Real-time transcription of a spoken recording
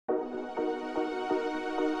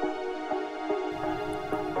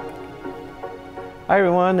Hi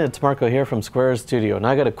everyone, it's Marco here from Square Studio, and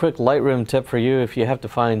I got a quick Lightroom tip for you if you have to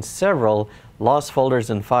find several lost folders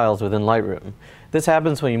and files within Lightroom. This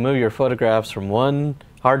happens when you move your photographs from one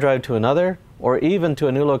hard drive to another, or even to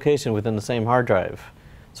a new location within the same hard drive.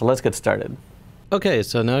 So let's get started. Okay,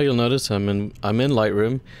 so now you'll notice I'm in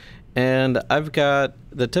Lightroom, and I've got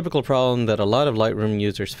the typical problem that a lot of Lightroom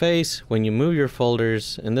users face when you move your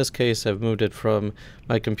folders. In this case, I've moved it from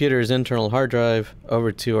my computer's internal hard drive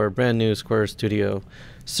over to our brand new Square Studio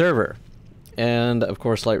server. And of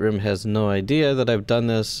course, Lightroom has no idea that I've done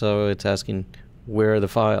this, so it's asking, where are the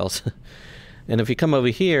files? And if you come over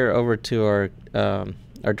here, over to our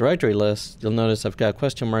directory list, you'll notice I've got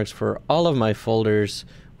question marks for all of my folders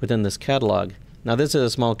within this catalog. Now this is a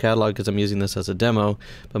small catalog because I'm using this as a demo,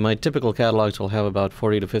 but my typical catalogs will have about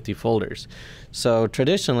 40 to 50 folders. So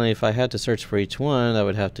traditionally, if I had to search for each one, I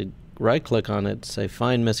would have to right-click on it, say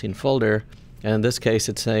Find Missing Folder, and in this case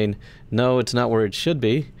it's saying, no, it's not where it should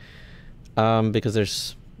be, because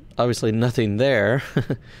there's obviously nothing there.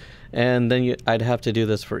 And then I'd have to do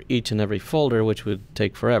this for each and every folder, which would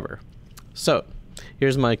take forever. So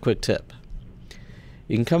here's my quick tip.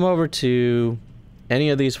 You can come over to any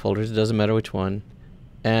of these folders, it doesn't matter which one,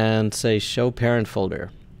 and say Show Parent Folder.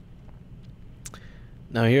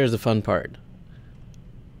 Now here's the fun part.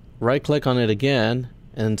 Right click on it again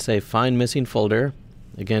and say Find Missing Folder.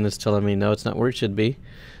 Again, it's telling me no, it's not where it should be.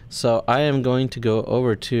 So I am going to go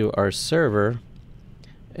over to our server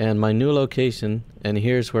and my new location, and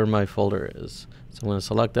here's where my folder is. So I'm going to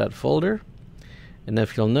select that folder, and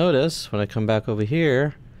if you'll notice, when I come back over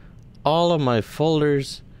here, all of my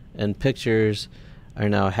folders and pictures are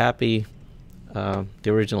now happy. The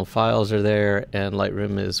original files are there, and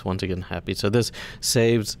Lightroom is once again happy. So this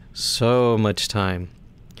saves so much time.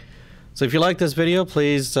 So if you like this video,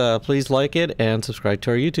 please like it and subscribe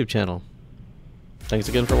to our YouTube channel. Thanks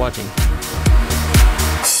again for watching.